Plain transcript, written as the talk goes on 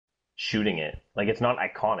shooting it. Like, it's not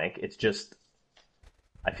iconic. It's just,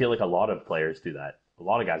 I feel like a lot of players do that. A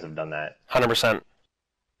lot of guys have done that. 100%.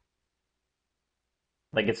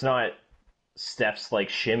 Like, it's not Steph's, like,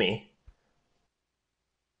 shimmy.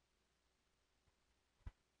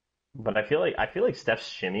 But I feel like Steph's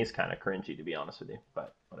shimmy is kind of cringy, to be honest with you.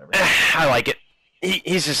 But whatever. I like it.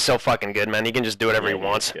 He's just so fucking good, man. He can just do whatever he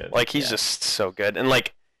wants. Good. Like, he's just so good. And,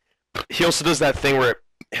 like, he also does that thing where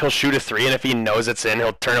he'll shoot a three, and if he knows it's in,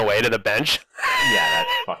 he'll turn away to the bench. Yeah, that's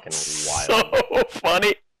fucking wild. So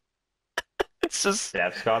funny. It's just...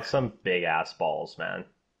 Steph's got some big-ass balls, man.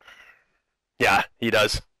 Yeah, he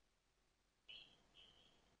does.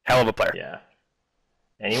 Hell of a player. Yeah.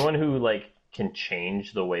 Anyone who, like, can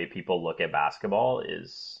change the way people look at basketball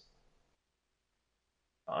is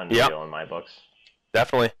unreal in my books.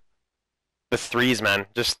 Definitely. The threes, man.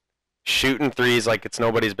 Just shooting threes like it's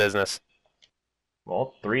nobody's business.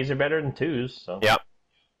 Well, threes are better than twos, so. Yeah.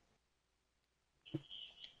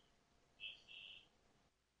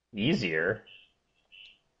 Easier.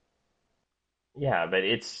 Yeah, but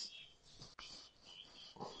it's...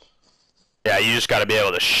 Yeah, you just got to be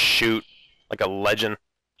able to shoot like a legend.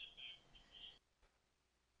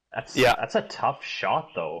 That's a tough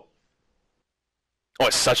shot, though. Oh,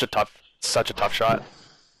 it's such a tough shot.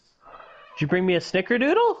 Did you bring me a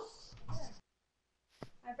snickerdoodle?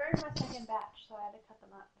 I burned my second batch, so I had to cut them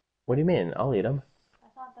up. What do you mean? I'll eat them. I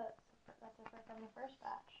thought that's from the first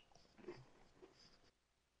batch.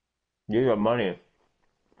 You got money.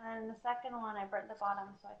 And the second one, I burnt the bottom,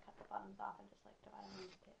 so I cut the bottoms off and just like divided them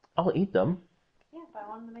into two. I'll eat them. Yeah, but I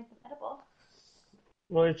wanted to make them edible.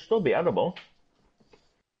 Well, it'd still be edible.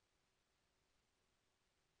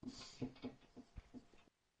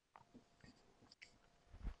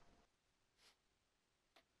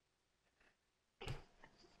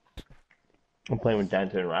 I'm playing with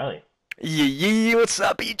Danton and Riley. Yeah, what's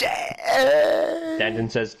up, EJ? Danton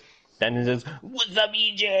says, what's up,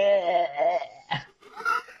 EJ?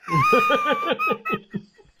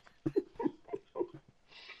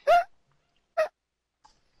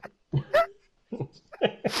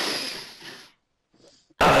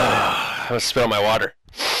 I'm gonna spill my water.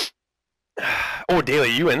 Oh,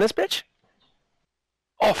 Daly, you in this bitch?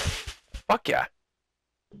 Oh, fuck yeah.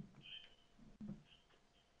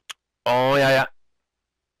 Oh, yeah.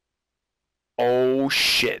 Oh,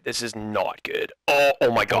 shit. This is not good.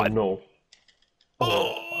 Oh my god. Oh, no.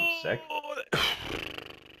 Oh, I'm sick.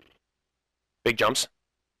 Big jumps.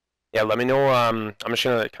 Yeah, let me know. I'm just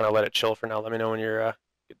gonna kind of let it chill for now. Let me know when you're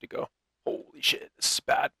good to go. Holy shit, this is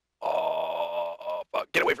bad. Oh,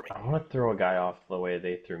 fuck. Get away from me. I want to throw a guy off the way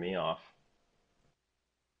they threw me off.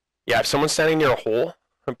 Yeah, if someone's standing near a hole,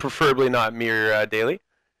 preferably not me or Daly,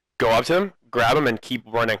 go up to them, grab them, and keep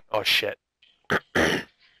running. Oh, shit.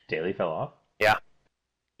 Daly fell off? Yeah.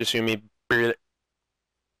 Just you me breathe it.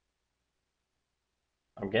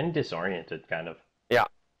 I'm getting disoriented, kind of. Yeah.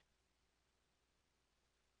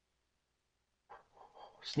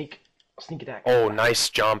 Sneak attack. Oh, nice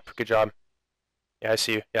jump. Good job. Yeah, I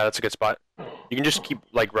see you. Yeah, that's a good spot. You can just keep,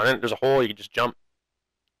 like, running. There's a hole. You can just jump.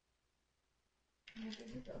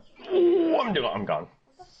 Oh, I'm gone.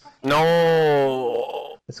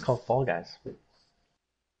 No. It's called Fall Guys.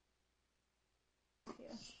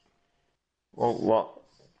 Well.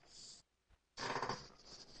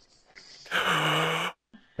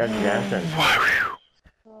 That's Jansen.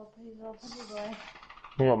 Little puppy boy.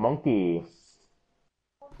 You're a monkey.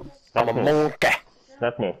 I'm a monkey.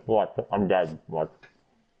 That's me. What? I'm dead. What?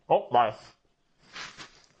 Oh, bye.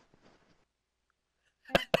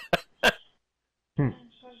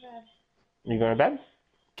 You going to bed?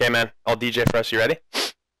 Okay, man. I'll DJ for us. You ready?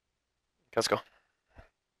 Let's go.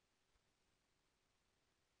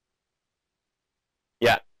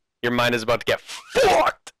 Yeah. Your mind is about to get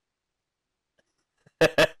fucked.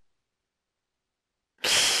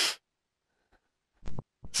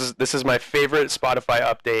 This is my favorite Spotify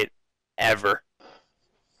update ever.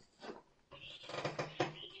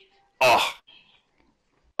 Oh.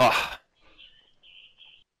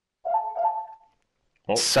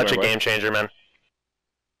 Such a game changer, man.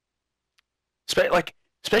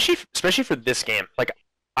 Especially for this game. Like,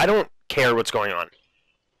 I don't care what's going on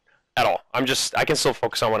at all. I can still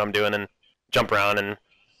focus on what I'm doing and jump around and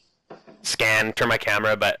scan, turn my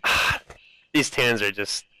camera, but these tunes are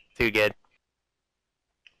just too good.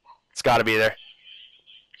 It's got to be there.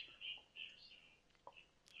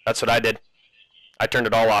 That's what I did. I turned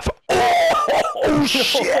it all off. Oh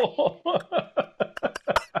shit!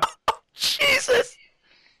 Jesus!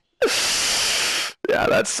 Yeah,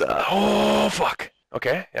 that's oh fuck.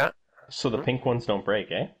 Okay, yeah. So the pink ones don't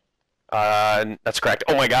break, eh? That's correct.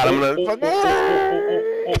 Oh my god, I'm gonna.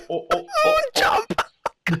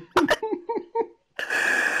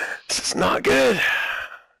 Not good.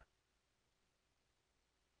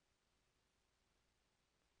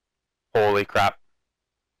 Holy crap.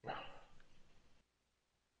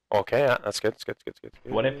 Okay, yeah, that's good. That's good. That's good. That's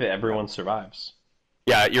good. What if everyone survives?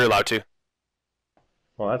 Yeah, you're allowed to.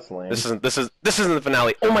 Well, that's lame. This isn't the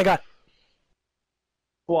finale. Oh my god.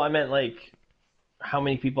 Well, I meant like, how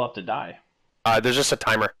many people have to die? There's just a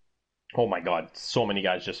timer. Oh my god, so many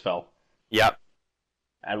guys just fell. Yep.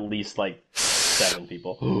 At least like 7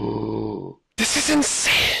 people. This is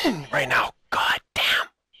insane right now. God damn.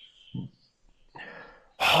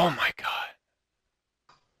 Oh my god.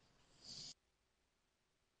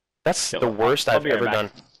 That's the worst I've ever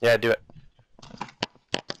done. Yeah, do it.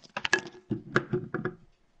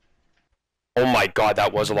 Oh my god,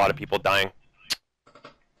 that was a lot of people dying.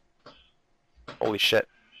 Holy shit.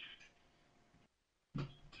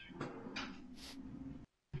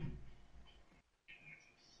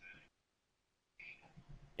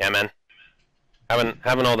 Yeah, man.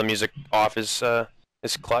 Having all the music off is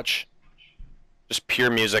clutch. Just pure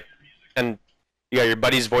music, and you got your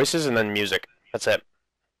buddies' voices and then music. That's it.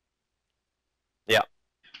 Yeah.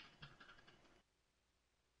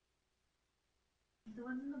 The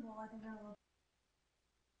ones in the bowl, I think, are a little.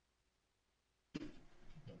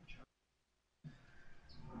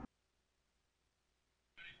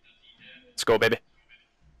 Let's go, baby.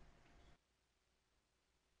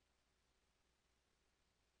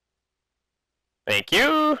 Thank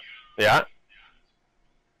you. Yeah.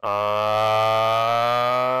 Oh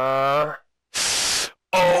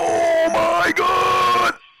my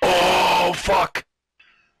god! Oh fuck!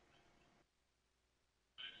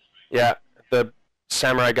 Yeah, the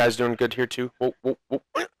samurai guy's doing good here too. Whoa, whoa, whoa.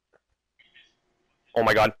 Oh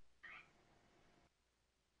my god.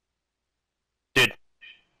 Dude.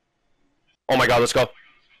 Oh my god, let's go.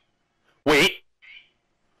 Wait.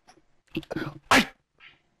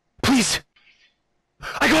 Please.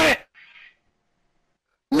 I got it!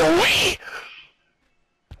 No way!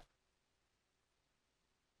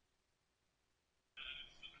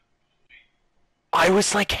 I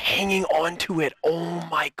was like hanging on to it. Oh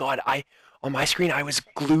my god. On my screen I was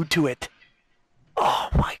glued to it. Oh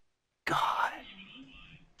my god.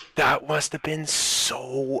 That must have been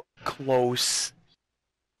so close.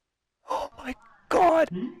 Oh my god.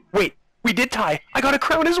 Wait, we did tie. I got a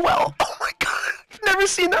crown as well. Oh my god. I've never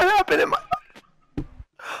seen that happen in my life.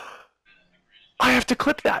 I have to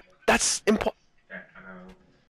clip that. That's impossible.